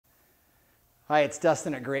Hi, it's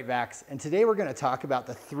Dustin at Great Vacs, and today we're going to talk about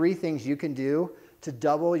the 3 things you can do to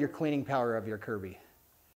double your cleaning power of your Kirby.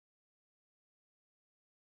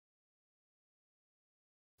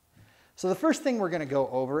 So the first thing we're going to go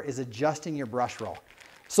over is adjusting your brush roll.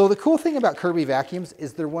 So the cool thing about Kirby vacuums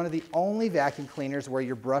is they're one of the only vacuum cleaners where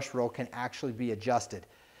your brush roll can actually be adjusted.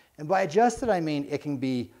 And by adjusted, I mean it can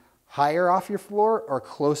be higher off your floor or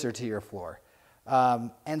closer to your floor.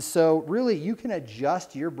 And so really you can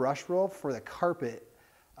adjust your brush roll for the carpet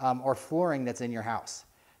or flooring that's in your house.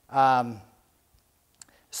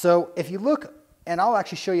 So if you look, and I'll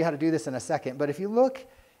actually show you how to do this in a second, but if you look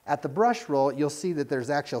at the brush roll, you'll see that there's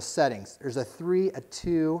actual settings. There's a 3, a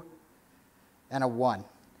 2, and a 1.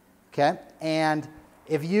 Okay? And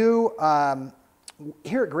if you,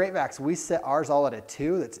 here at Great Vacs, we set ours all at a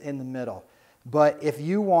 2 that's in the middle. But if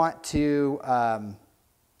you want to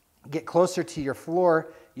get closer to your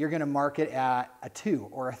floor, you're going to mark it at a 2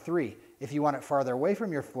 or a 3. If you want it farther away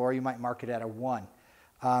from your floor, you might mark it at a 1.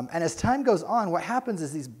 And as time goes on, what happens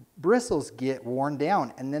is these bristles get worn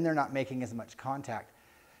down and then they're not making as much contact.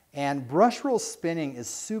 And brush roll spinning is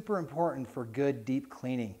super important for good deep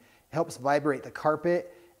cleaning. It helps vibrate the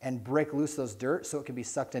carpet and break loose those dirt so it can be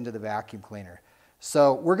sucked into the vacuum cleaner.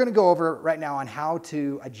 So we're going to go over right now on how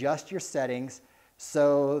to adjust your settings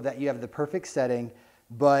so that you have the perfect setting.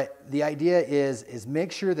 But the idea is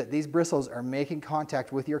make sure that these bristles are making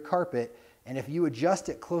contact with your carpet, and if you adjust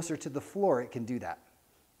it closer to the floor, it can do that.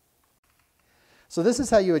 So this is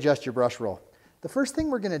how you adjust your brush roll. The first thing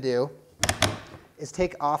we're going to do is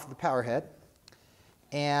take off the power head,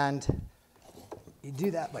 and you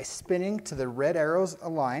do that by spinning to the red arrows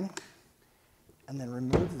align, and then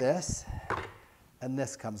remove this, and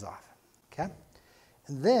this comes off, okay?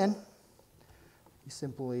 And then you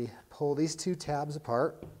simply pull these 2 tabs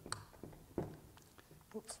apart.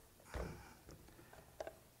 Oops.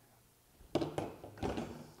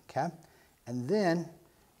 Okay, and then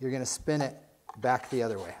you're going to spin it back the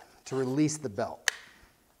other way to release the belt.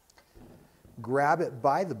 Grab it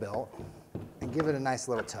by the belt and give it a nice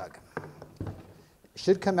little tug. It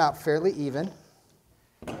should come out fairly even,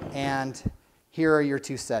 and here are your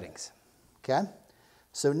 2 settings. Okay,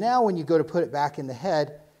 so now when you go to put it back in the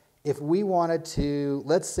head, if we wanted to,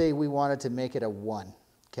 let's say we wanted to make it a 1,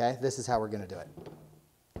 okay? This is how we're going to do it.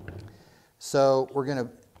 So we're going to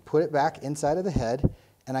put it back inside of the head,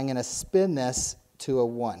 and I'm going to spin this to a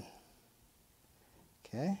 1.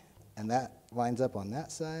 Okay, and that lines up on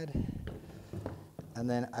that side. And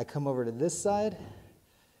then I come over to this side,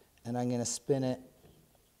 and I'm going to spin it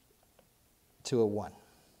to a 1.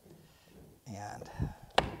 And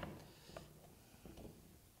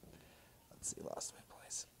let's see, lost my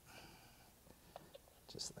place.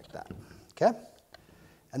 Just like that, okay?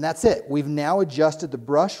 And that's it. We've now adjusted the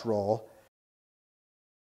brush roll.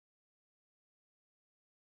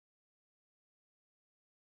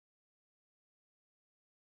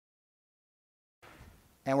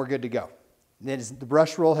 And we're good to go. The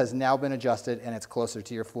brush roll has now been adjusted and it's closer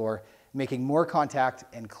to your floor, making more contact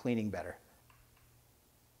and cleaning better.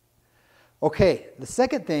 Okay, the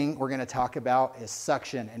second thing we're going to talk about is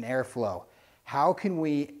suction and airflow. How can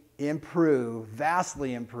we improve,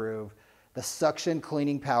 vastly improve, the suction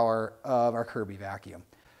cleaning power of our Kirby vacuum?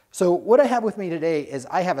 So what I have with me today is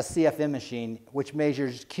I have a CFM machine which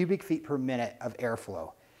measures cubic feet per minute of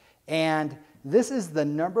airflow. And this is the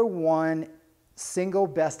 #1 single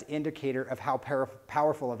best indicator of how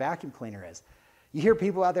powerful a vacuum cleaner is. You hear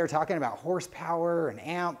people out there talking about horsepower and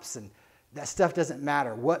amps, and that stuff doesn't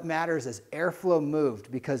matter. What matters is airflow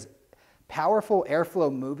moved, because powerful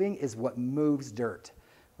airflow moving is what moves dirt,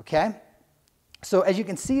 okay? So as you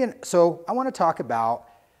can see, so I want to talk about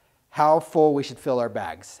how full we should fill our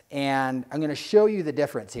bags, and I'm going to show you the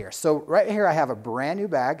difference here. So right here I have a brand new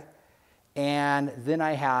bag, and then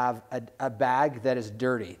I have a bag that is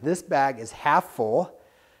dirty. This bag is half full,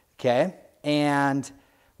 okay? And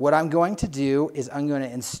what I'm going to do is I'm going to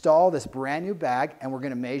install this brand new bag, and we're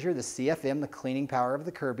going to measure the CFM, the cleaning power of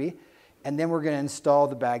the Kirby, and then we're going to install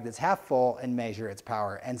the bag that's half full and measure its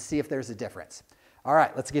power and see if there's a difference. All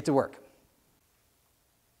right, let's get to work.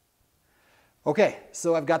 Okay,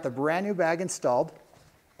 so I've got the brand new bag installed,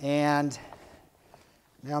 and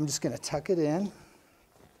now I'm just going to tuck it in.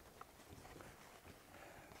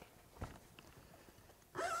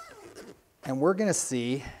 And we're going to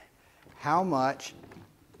see how much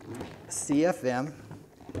CFM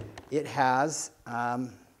it has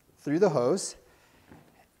through the hose,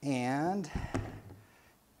 and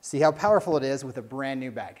see how powerful it is with a brand new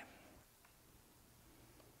bag.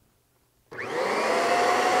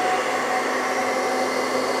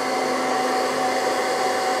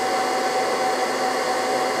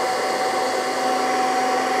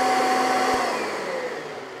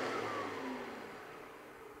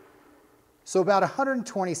 So about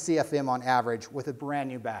 120 CFM on average with a brand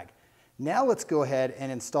new bag. Now let's go ahead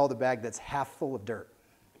and install the bag that's half full of dirt.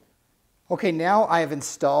 Okay, now I have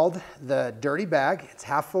installed the dirty bag. It's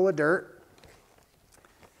half full of dirt.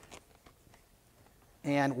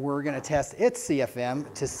 And we're going to test its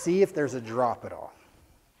CFM to see if there's a drop at all.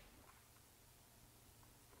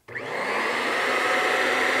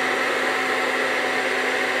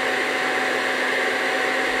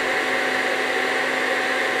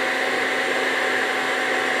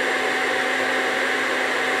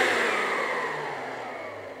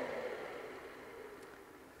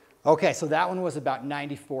 Okay, so that one was about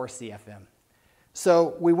 94 CFM.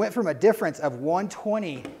 So we went from a difference of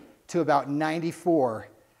 120 to about 94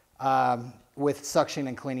 with suction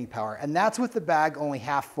and cleaning power. And that's with the bag only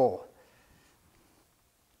half full.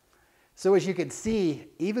 So as you can see,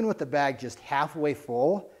 even with the bag just halfway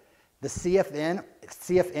full, the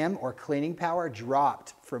CFM or cleaning power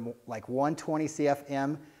dropped from like 120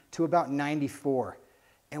 CFM to about 94.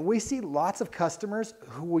 And we see lots of customers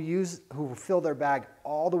who will fill their bag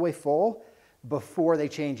all the way full before they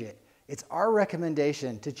change it. It's our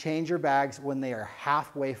recommendation to change your bags when they are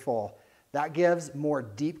halfway full. That gives more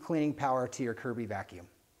deep cleaning power to your Kirby vacuum.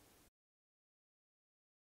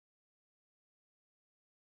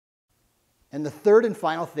 And the third and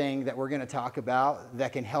final thing that we're going to talk about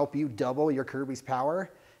that can help you double your Kirby's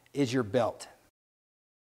power is your belt.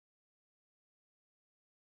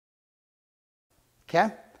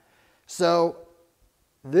 Okay? So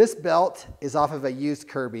this belt is off of a used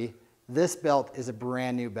Kirby. This belt is a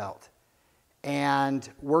brand new belt. And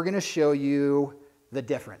we're going to show you the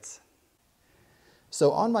difference.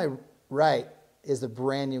 So on my right is a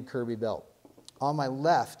brand new Kirby belt. On my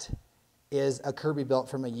left is a Kirby belt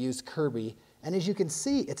from a used Kirby. And as you can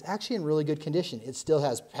see, it's actually in really good condition. It still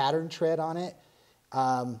has pattern tread on it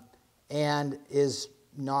and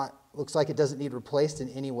looks like it doesn't need replaced in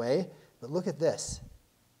any way. But look at this.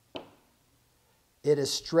 It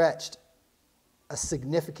is stretched a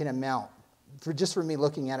significant amount. Just for me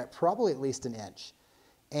looking at it, probably at least an inch.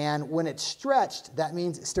 And when it's stretched, that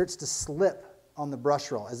means it starts to slip on the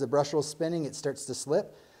brush roll. As the brush roll is spinning, it starts to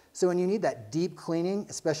slip. So when you need that deep cleaning,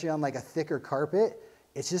 especially on like a thicker carpet,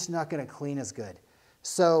 it's just not going to clean as good.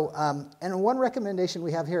 So, and one recommendation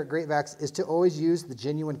we have here at Great Vacs is to always use the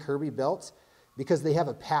genuine Kirby belts because they have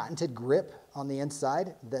a patented grip on the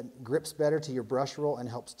inside that grips better to your brush roll and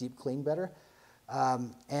helps deep clean better.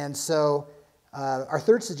 And so our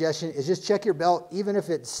third suggestion is just check your belt, even if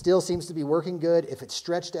it still seems to be working good. If it's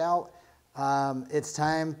stretched out, it's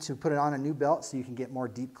time to put it on a new belt so you can get more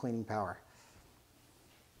deep cleaning power.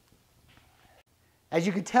 As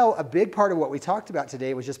you can tell, a big part of what we talked about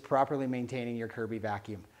today was just properly maintaining your Kirby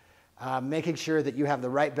vacuum. Making sure that you have the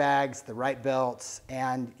right bags, the right belts,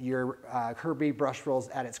 and your Kirby brush rolls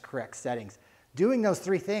at its correct settings. Doing those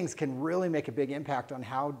three things can really make a big impact on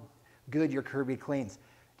how good your Kirby cleans.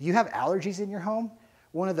 Do you have allergies in your home?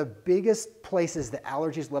 One of the biggest places that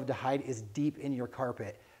allergies love to hide is deep in your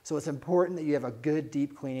carpet. So it's important that you have a good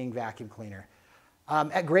deep cleaning vacuum cleaner.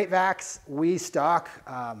 At Great Vacs, we stock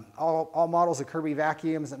all models of Kirby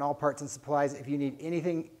vacuums and all parts and supplies. If you need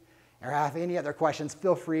anything or have any other questions,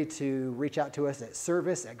 feel free to reach out to us at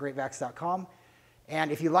service@greatvacs.com.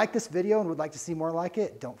 And if you like this video and would like to see more like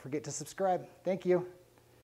it, don't forget to subscribe. Thank you.